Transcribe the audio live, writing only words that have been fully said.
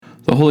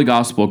The Holy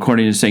Gospel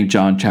according to St.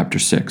 John chapter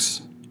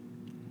 6.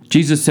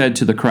 Jesus said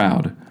to the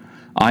crowd,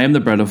 "I am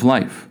the bread of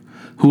life.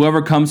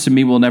 Whoever comes to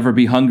me will never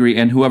be hungry,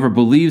 and whoever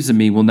believes in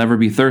me will never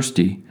be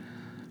thirsty."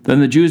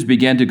 Then the Jews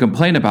began to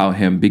complain about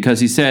him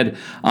because he said,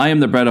 "I am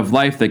the bread of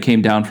life that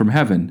came down from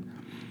heaven."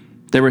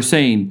 They were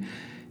saying,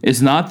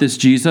 "Is not this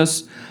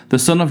Jesus, the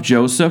son of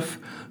Joseph,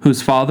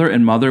 whose father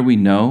and mother we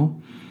know?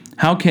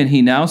 How can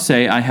he now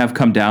say, 'I have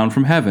come down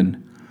from heaven'?"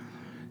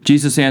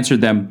 Jesus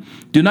answered them,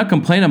 "Do not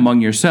complain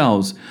among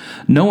yourselves.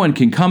 No one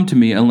can come to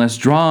me unless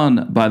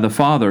drawn by the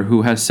Father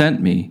who has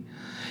sent me.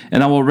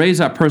 And I will raise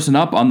that person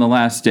up on the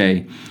last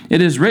day. It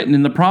is written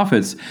in the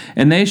prophets,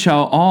 and they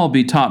shall all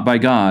be taught by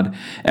God.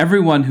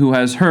 Everyone who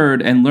has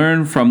heard and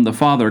learned from the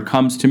Father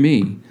comes to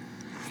me.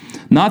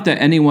 Not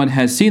that anyone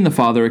has seen the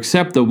Father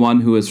except the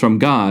one who is from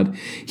God.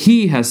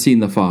 He has seen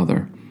the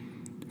Father.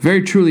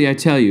 Very truly I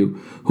tell you,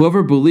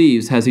 whoever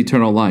believes has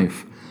eternal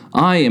life.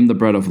 I am the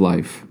bread of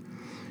life.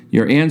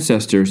 Your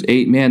ancestors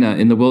ate manna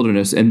in the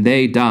wilderness, and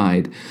they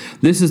died.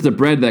 This is the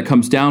bread that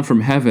comes down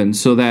from heaven,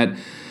 so that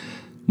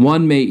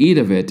one may eat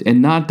of it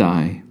and not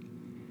die.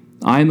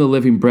 I am the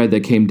living bread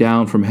that came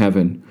down from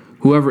heaven.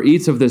 Whoever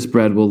eats of this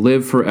bread will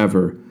live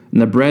forever, and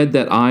the bread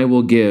that I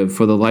will give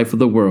for the life of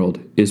the world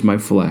is my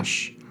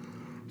flesh."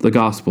 The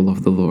Gospel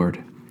of the Lord.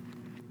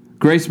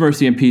 Grace,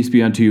 mercy, and peace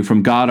be unto you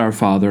from God our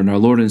Father and our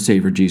Lord and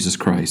Savior Jesus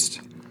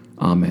Christ.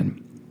 Amen.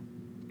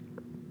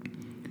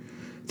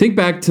 Think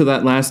back to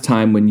that last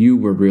time when you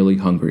were really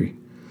hungry.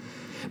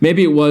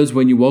 Maybe it was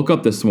when you woke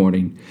up this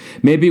morning.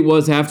 Maybe it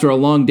was after a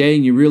long day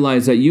and you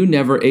realized that you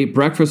never ate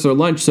breakfast or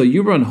lunch, so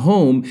you run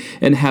home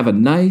and have a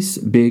nice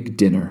big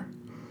dinner.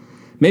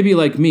 Maybe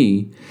like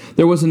me,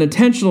 there was an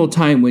intentional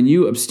time when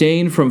you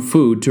abstained from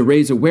food to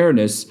raise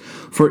awareness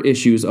for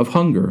issues of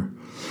hunger.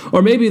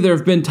 Or maybe there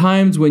have been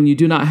times when you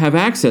do not have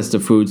access to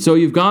food, so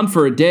you've gone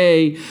for a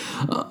day,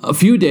 a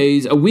few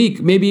days, a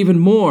week, maybe even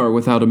more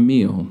without a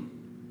meal.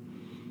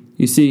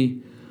 You see,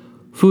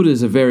 food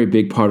is a very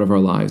big part of our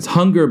lives.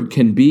 Hunger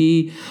can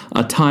be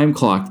a time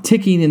clock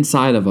ticking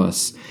inside of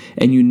us,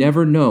 and you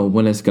never know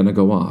when it's going to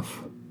go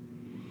off.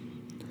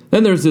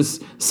 Then there's this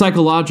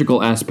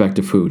psychological aspect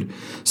of food.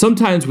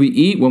 Sometimes we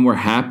eat when we're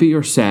happy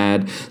or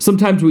sad.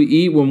 Sometimes we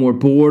eat when we're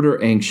bored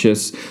or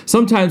anxious.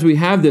 Sometimes we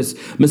have this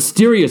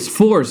mysterious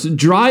force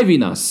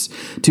driving us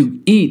to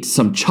eat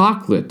some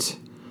chocolate,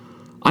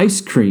 ice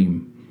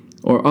cream,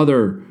 or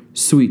other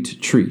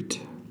sweet treat.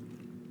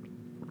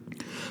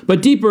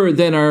 But deeper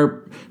than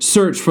our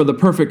search for the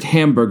perfect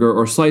hamburger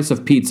or slice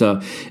of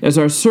pizza is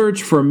our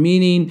search for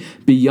meaning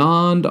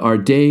beyond our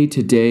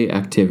day-to-day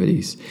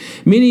activities.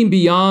 Meaning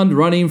beyond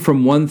running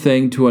from one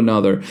thing to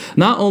another.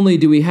 Not only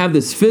do we have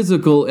this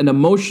physical and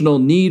emotional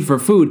need for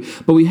food,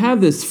 but we have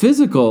this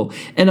physical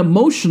and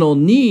emotional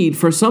need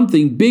for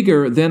something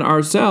bigger than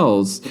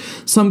ourselves.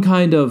 Some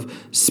kind of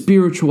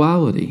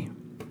spirituality.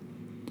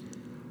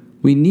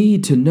 We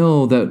need to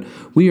know that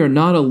we are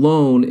not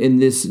alone in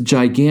this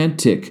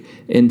gigantic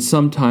and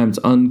sometimes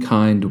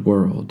unkind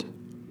world.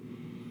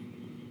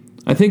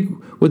 I think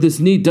what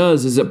this need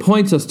does is it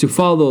points us to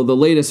follow the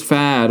latest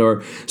fad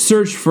or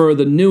search for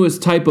the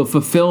newest type of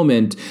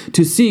fulfillment,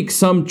 to seek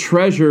some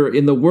treasure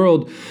in the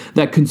world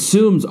that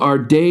consumes our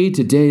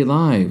day-to-day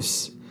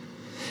lives.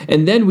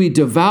 And then we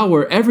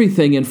devour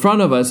everything in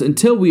front of us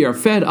until we are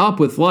fed up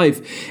with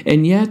life,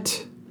 and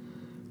yet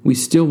we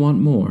still want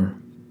more.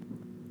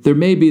 There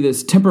may be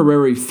this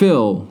temporary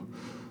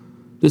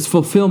this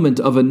fulfillment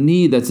of a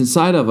need that's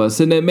inside of us,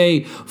 and it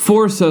may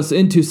force us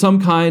into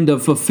some kind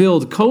of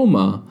fulfilled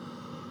coma.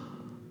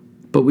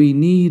 But we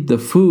need the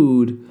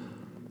food,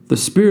 the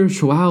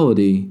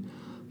spirituality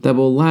that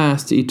will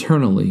last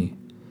eternally,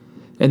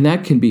 and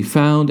that can be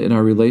found in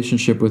our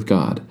relationship with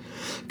God.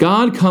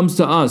 God comes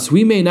to us.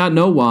 We may not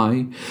know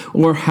why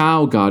or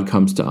how God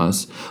comes to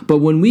us, but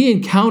when we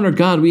encounter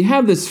God, we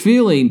have this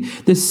feeling,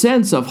 this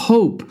sense of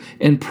hope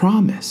and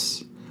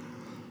promise.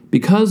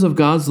 Because of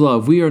God's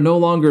love, we are no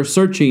longer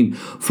searching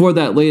for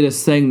that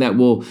latest thing that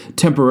will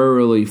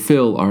temporarily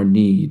fill our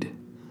need.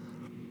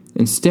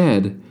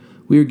 Instead,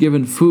 we are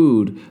given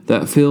food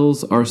that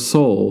fills our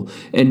soul,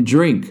 and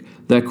drink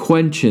that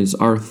quenches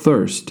our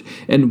thirst,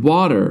 and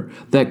water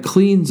that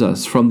cleans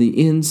us from the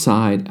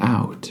inside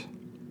out.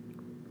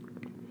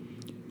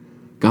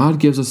 God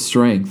gives us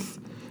strength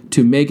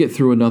to make it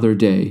through another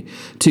day,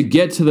 to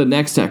get to the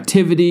next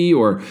activity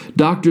or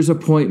doctor's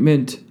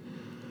appointment.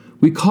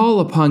 We call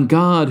upon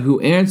God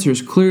who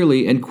answers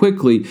clearly and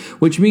quickly,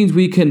 which means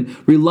we can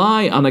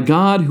rely on a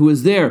God who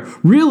is there,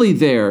 really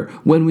there,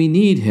 when we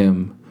need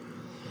Him.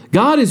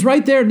 God is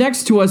right there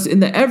next to us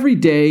in the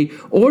everyday,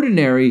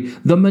 ordinary,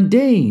 the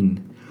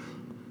mundane.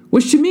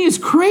 Which to me is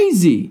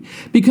crazy,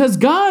 because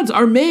gods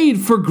are made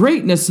for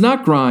greatness,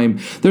 not grime.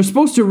 They're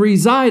supposed to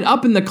reside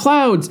up in the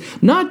clouds,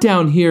 not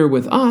down here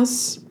with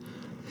us.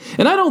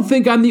 And I don't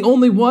think I'm the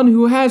only one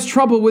who has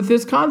trouble with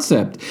this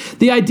concept.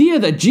 The idea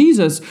that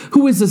Jesus,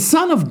 who is the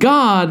Son of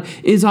God,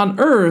 is on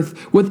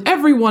earth with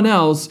everyone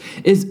else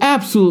is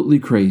absolutely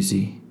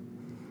crazy.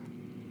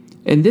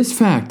 And this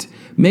fact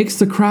makes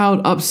the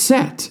crowd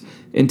upset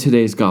in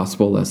today's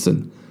gospel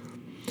lesson.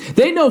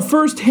 They know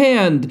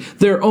firsthand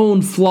their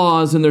own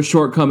flaws and their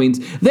shortcomings.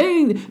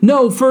 They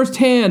know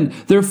firsthand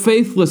their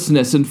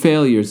faithlessness and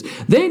failures.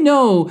 They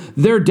know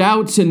their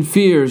doubts and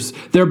fears,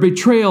 their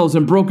betrayals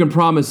and broken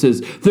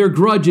promises, their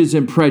grudges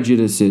and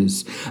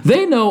prejudices.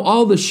 They know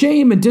all the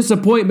shame and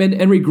disappointment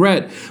and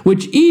regret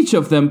which each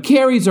of them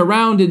carries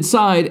around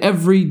inside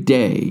every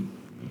day.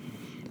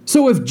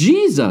 So if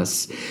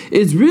Jesus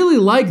is really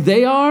like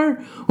they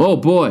are, oh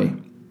boy,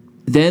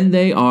 then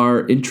they are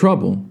in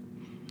trouble.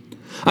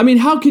 I mean,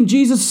 how can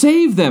Jesus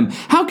save them?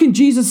 How can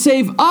Jesus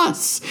save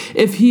us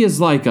if he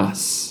is like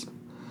us?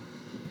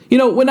 You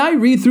know, when I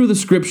read through the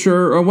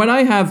scripture or when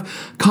I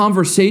have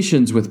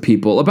conversations with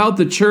people about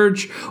the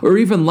church or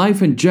even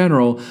life in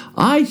general,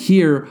 I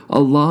hear a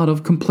lot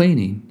of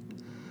complaining.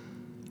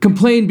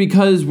 Complain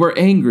because we're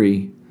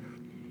angry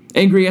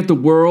at the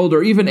world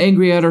or even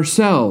angry at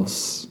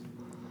ourselves.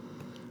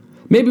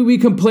 Maybe we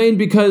complain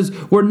because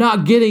we're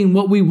not getting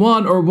what we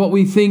want or what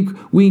we think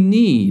we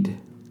need.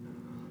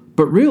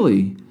 But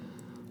really,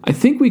 I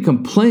think we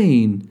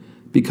complain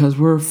because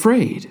we're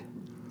afraid.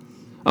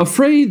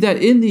 Afraid that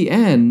in the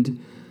end,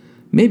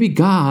 maybe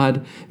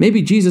God,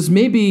 maybe Jesus,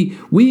 maybe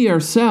we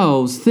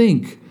ourselves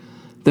think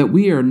that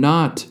we are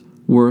not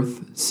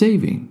worth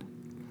saving.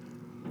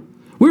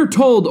 We're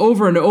told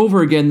over and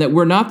over again that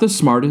we're not the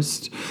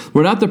smartest,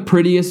 we're not the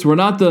prettiest, we're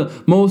not the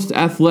most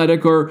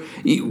athletic, or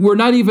we're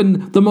not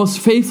even the most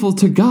faithful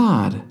to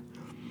God.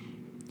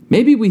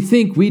 Maybe we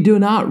think we do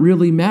not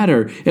really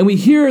matter, and we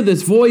hear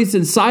this voice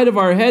inside of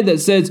our head that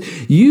says,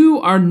 you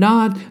are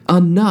not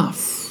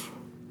enough.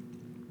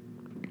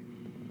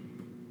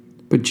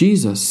 But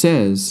Jesus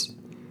says,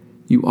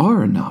 you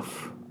are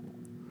enough.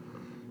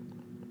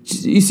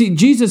 You see,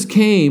 Jesus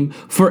came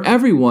for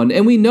everyone,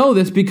 and we know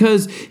this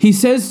because he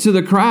says to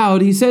the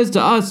crowd, he says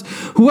to us,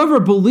 whoever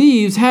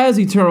believes has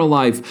eternal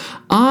life.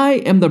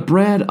 I am the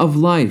bread of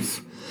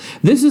life.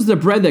 This is the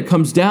bread that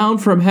comes down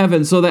from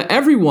heaven so that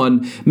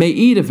everyone may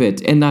eat of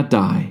it and not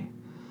die.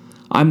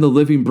 I'm the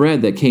living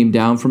bread that came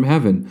down from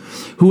heaven.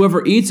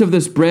 Whoever eats of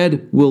this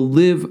bread will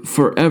live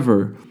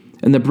forever,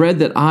 and the bread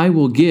that I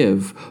will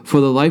give for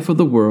the life of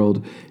the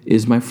world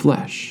is my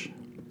flesh.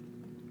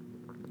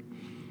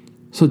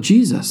 So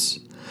Jesus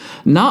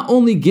not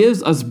only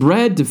gives us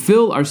bread to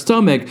fill our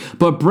stomach,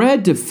 but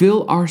bread to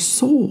fill our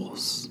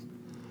souls.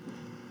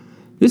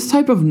 This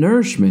type of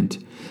nourishment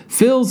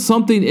fills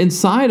something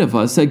inside of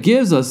us that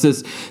gives us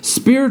this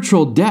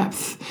spiritual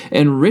depth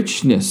and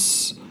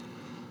richness.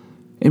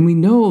 And we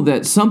know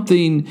that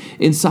something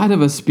inside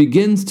of us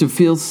begins to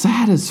feel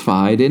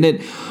satisfied, and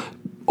it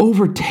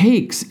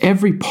overtakes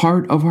every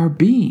part of our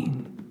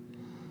being.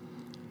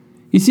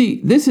 You see,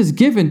 this is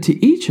given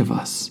to each of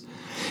us.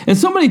 And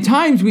so many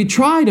times we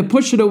try to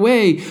push it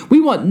away.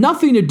 We want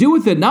nothing to do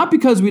with it, not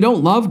because we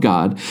don't love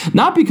God,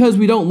 not because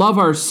we don't love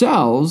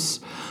ourselves,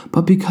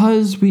 but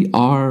because we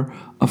are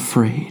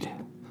afraid.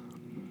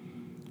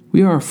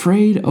 We are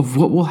afraid of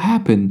what will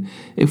happen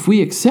if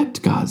we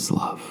accept God's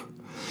love.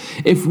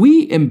 If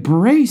we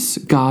embrace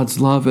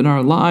God's love in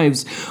our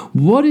lives,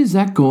 what is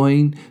that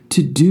going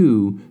to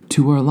do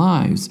to our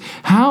lives?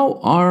 How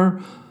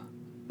are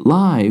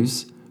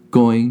lives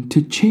going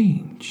to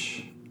change?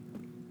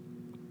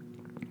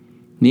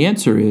 The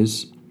answer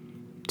is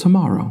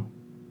tomorrow.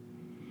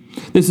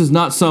 This is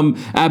not some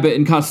Abbott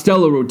and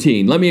Costello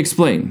routine. Let me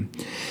explain.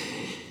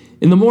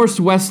 In the Morris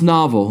West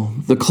novel,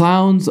 The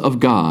Clowns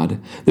of God,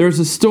 there is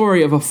a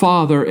story of a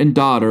father and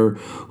daughter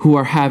who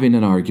are having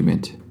an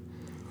argument.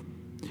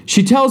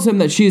 She tells him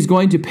that she is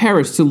going to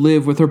Paris to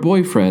live with her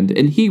boyfriend,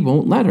 and he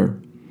won't let her.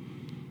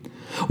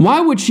 Why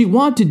would she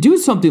want to do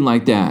something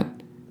like that?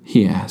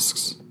 He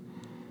asks.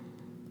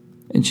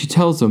 And she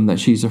tells him that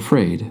she's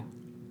afraid.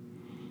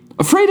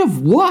 Afraid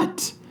of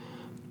what?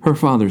 Her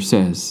father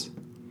says.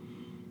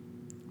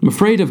 I'm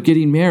afraid of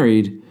getting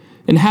married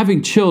and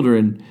having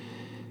children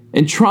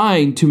and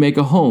trying to make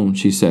a home,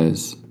 she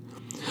says.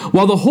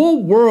 While the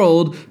whole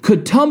world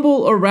could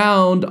tumble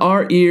around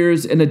our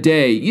ears in a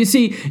day. You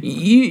see,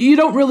 you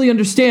don't really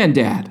understand,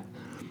 Dad.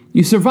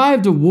 You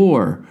survived a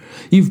war.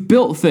 You've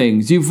built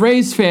things. You've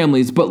raised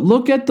families. But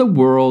look at the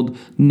world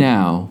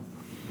now.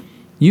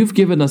 You've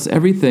given us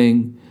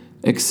everything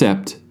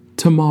except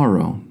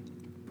tomorrow.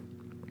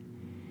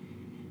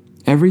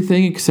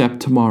 Everything except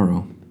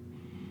tomorrow.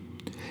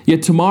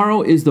 Yet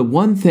tomorrow is the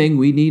one thing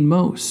we need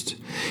most.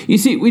 You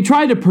see, we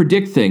try to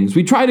predict things,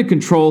 we try to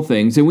control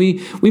things, and we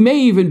may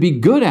even be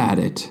good at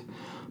it.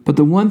 But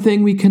the one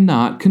thing we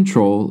cannot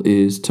control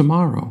is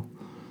tomorrow.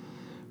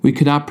 We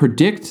cannot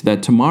predict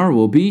that tomorrow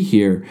will be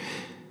here.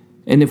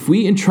 And if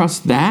we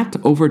entrust that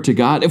over to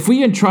God, if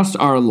we entrust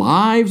our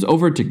lives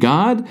over to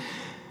God,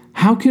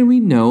 how can we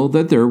know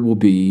that there will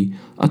be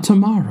a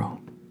tomorrow?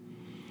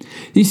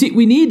 You see,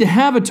 we need to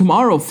have a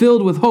tomorrow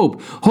filled with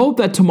hope. Hope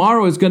that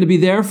tomorrow is going to be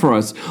there for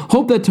us.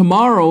 Hope that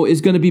tomorrow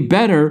is going to be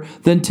better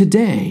than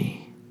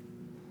today.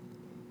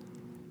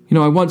 You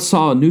know, I once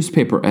saw a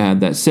newspaper ad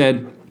that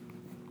said,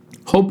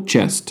 Hope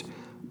Chest,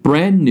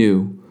 brand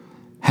new,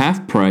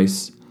 half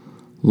price,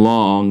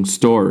 long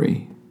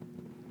story.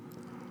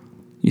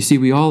 You see,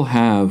 we all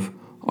have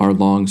are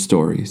long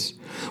stories.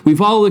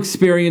 We've all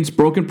experienced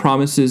broken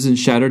promises and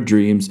shattered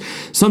dreams.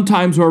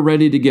 Sometimes we're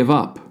ready to give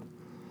up.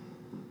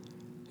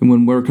 And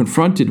when we're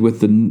confronted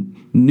with the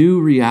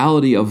new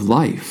reality of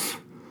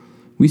life,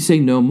 we say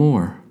no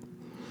more.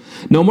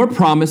 No more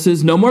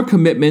promises, no more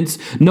commitments,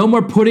 no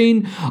more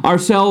putting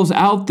ourselves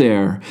out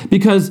there,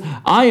 because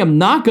I am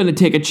not going to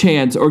take a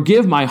chance or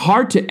give my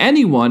heart to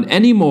anyone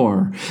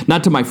anymore.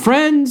 Not to my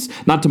friends,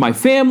 not to my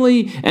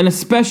family, and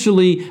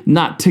especially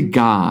not to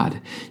God.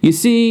 You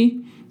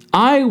see,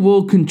 I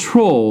will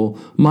control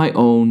my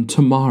own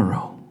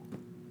tomorrow.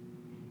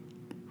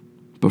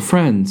 But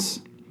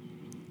friends,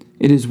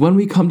 it is when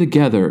we come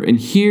together and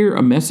hear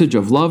a message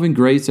of love and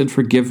grace and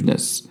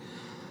forgiveness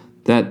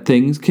that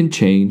things can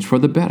change for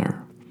the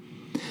better,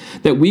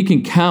 that we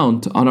can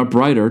count on a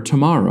brighter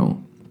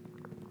tomorrow.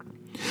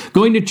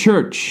 Going to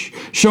church,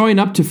 showing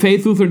up to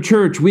Faith Lutheran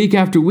Church week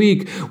after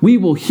week, we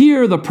will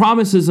hear the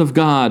promises of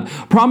God,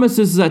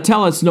 promises that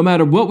tell us no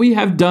matter what we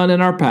have done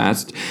in our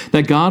past,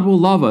 that God will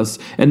love us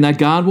and that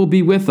God will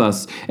be with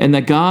us and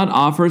that God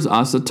offers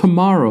us a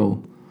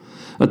tomorrow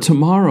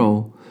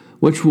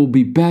which will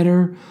be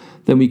better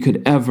than we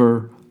could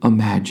ever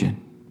imagine.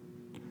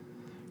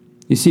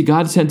 You see,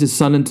 God sent His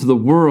Son into the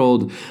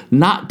world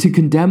not to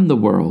condemn the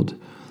world,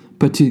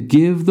 but to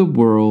give the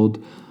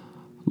world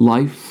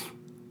life,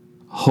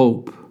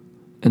 hope,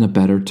 and a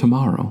better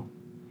tomorrow.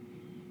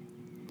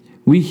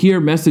 We hear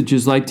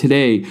messages like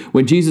today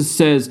when Jesus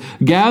says,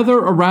 "Gather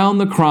around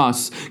the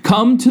cross,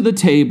 come to the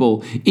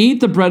table, eat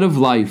the bread of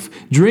life,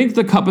 drink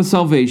the cup of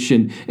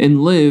salvation,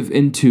 and live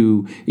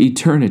into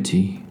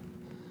eternity."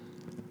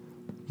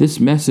 This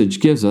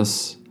message gives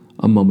us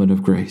a moment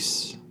of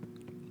grace.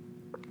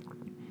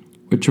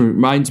 Which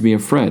reminds me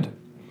of Fred.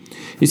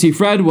 You see,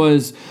 Fred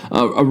was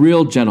a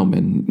real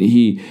gentleman.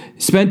 He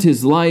spent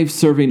his life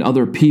serving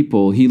other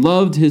people. He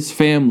loved his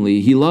family.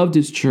 He loved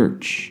his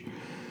church.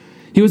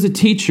 He was a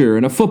teacher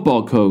and a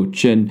football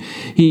coach, and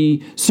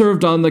he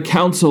served on the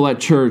council at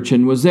church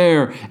and was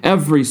there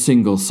every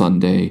single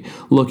Sunday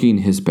looking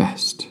his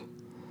best.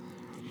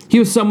 He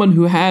was someone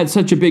who had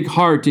such a big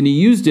heart, and he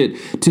used it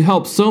to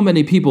help so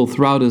many people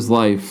throughout his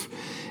life,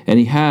 and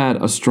he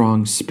had a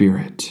strong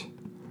spirit.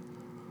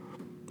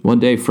 One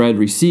day, Fred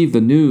received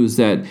the news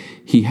that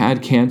he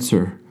had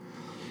cancer.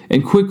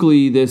 And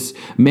quickly, this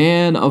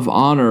man of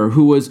honor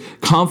who was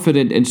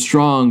confident and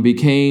strong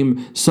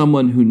became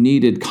someone who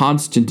needed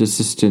constant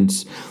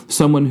assistance,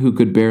 someone who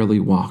could barely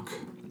walk.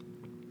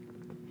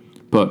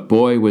 But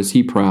boy, was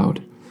he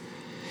proud.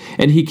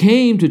 And he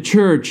came to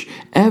church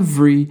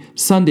every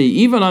Sunday,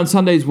 even on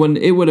Sundays when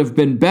it would have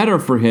been better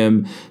for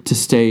him to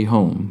stay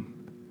home.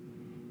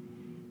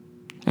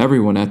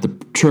 Everyone at the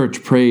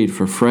church prayed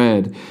for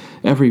Fred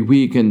every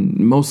week and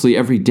mostly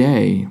every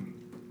day.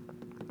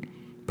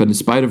 But in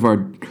spite of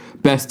our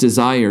best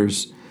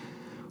desires,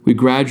 we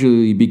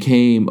gradually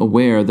became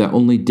aware that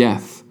only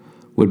death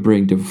would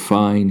bring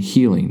divine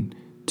healing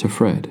to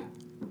Fred.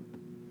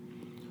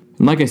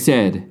 And like I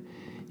said,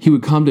 he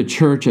would come to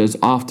church as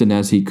often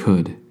as he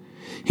could.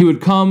 He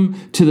would come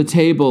to the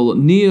table,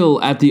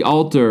 kneel at the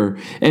altar,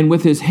 and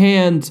with his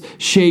hands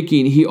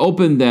shaking, he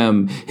opened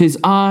them. His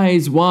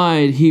eyes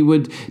wide, he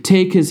would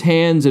take his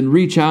hands and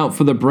reach out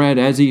for the bread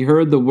as he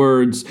heard the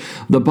words,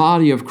 "The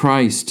body of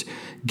Christ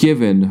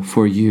given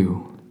for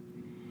you."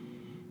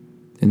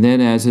 And then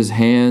as his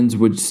hands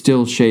would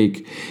still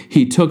shake,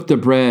 he took the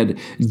bread,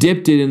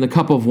 dipped it in the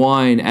cup of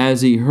wine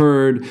as he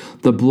heard,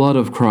 "The blood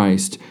of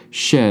Christ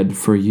shed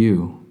for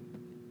you."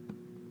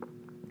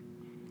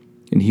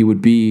 And he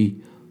would be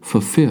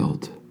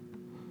fulfilled.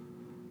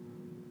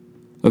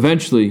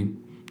 Eventually,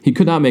 he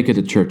could not make it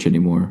to church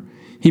anymore.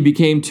 He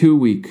became too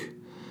weak.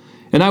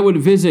 And I would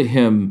visit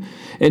him,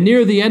 and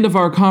near the end of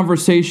our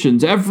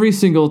conversations, every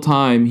single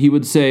time, he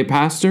would say,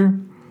 "Pastor,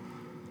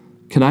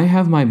 can I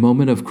have my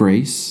moment of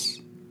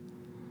grace?"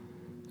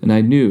 And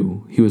I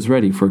knew he was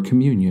ready for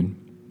communion.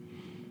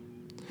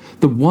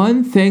 The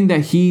one thing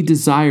that he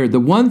desired, the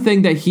one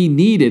thing that he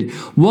needed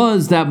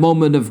was that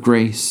moment of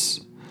grace.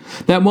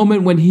 That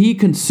moment when he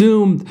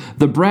consumed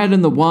the bread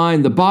and the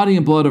wine, the body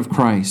and blood of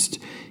Christ,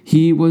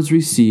 he was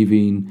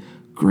receiving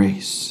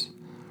grace.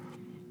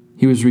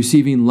 He was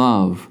receiving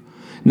love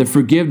and the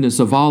forgiveness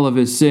of all of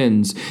his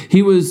sins.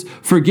 He was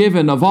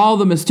forgiven of all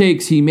the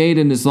mistakes he made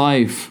in his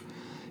life.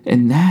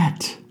 And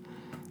that,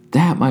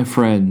 my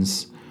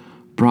friends,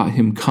 brought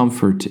him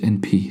comfort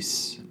and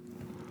peace.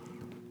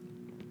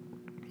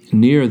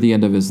 Near the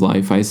end of his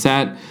life, I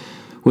sat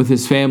with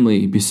his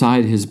family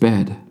beside his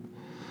bed.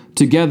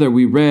 Together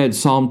we read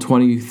Psalm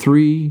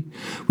 23,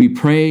 we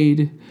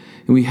prayed,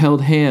 and we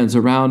held hands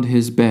around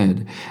his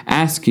bed,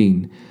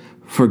 asking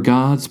for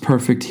God's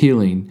perfect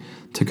healing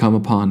to come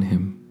upon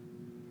him.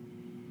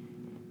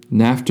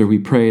 And after we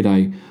prayed,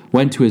 I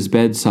went to his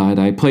bedside.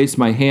 I placed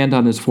my hand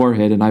on his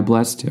forehead and I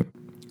blessed him.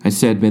 I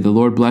said, "May the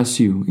Lord bless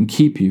you and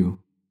keep you.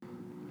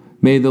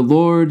 May the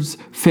Lord's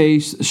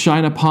face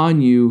shine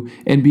upon you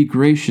and be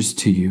gracious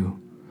to you.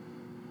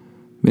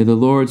 May the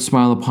Lord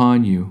smile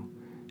upon you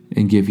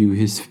and give you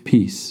his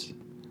peace.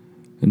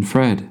 And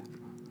Fred,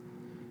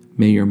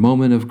 May your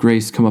moment of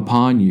grace come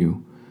upon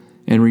you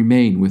and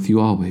remain with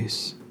you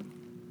always.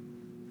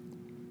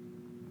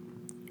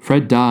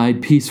 Fred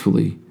died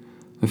peacefully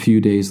a few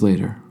days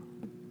later.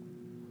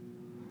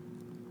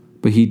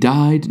 But he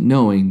died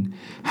knowing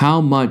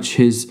how much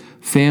his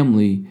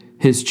family,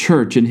 his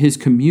church, and his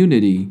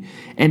community,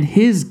 and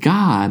his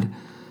God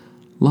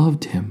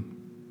loved him.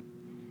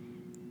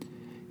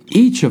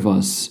 Each of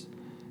us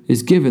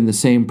is given the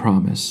same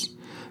promise.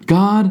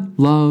 God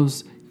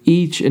loves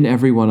each and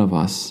every one of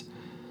us.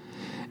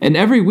 And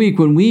every week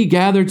when we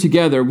gather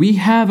together, we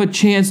have a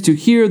chance to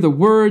hear the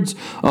words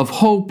of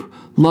hope,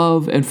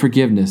 love, and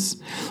forgiveness.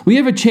 We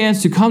have a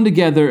chance to come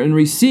together and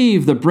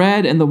receive the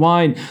bread and the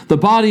wine, the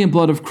body and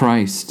blood of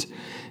Christ.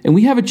 And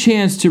we have a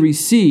chance to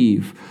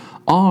receive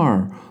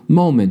our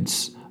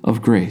moments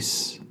of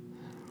grace.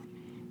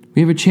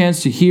 We have a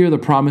chance to hear the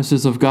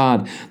promises of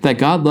God, that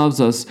God loves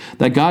us,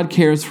 that God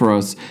cares for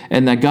us,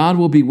 and that God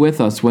will be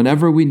with us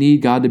whenever we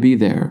need God to be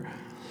there.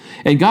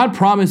 And God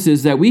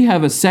promises that we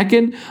have a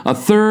second, a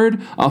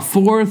third, a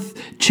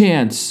fourth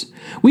chance.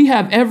 We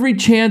have every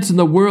chance in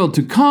the world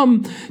to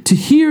come to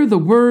hear the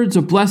words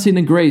of blessing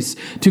and grace,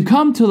 to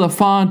come to the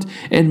font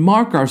and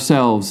mark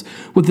ourselves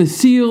with the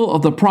seal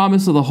of the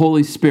promise of the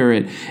Holy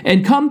Spirit,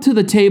 and come to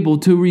the table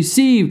to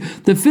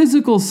receive the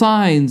physical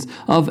signs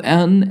of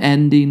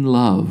unending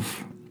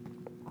love.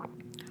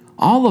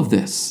 All of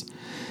this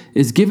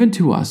is given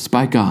to us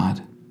by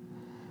God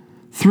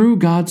through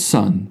God's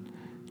Son,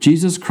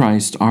 Jesus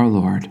Christ our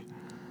Lord.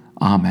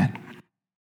 Amen.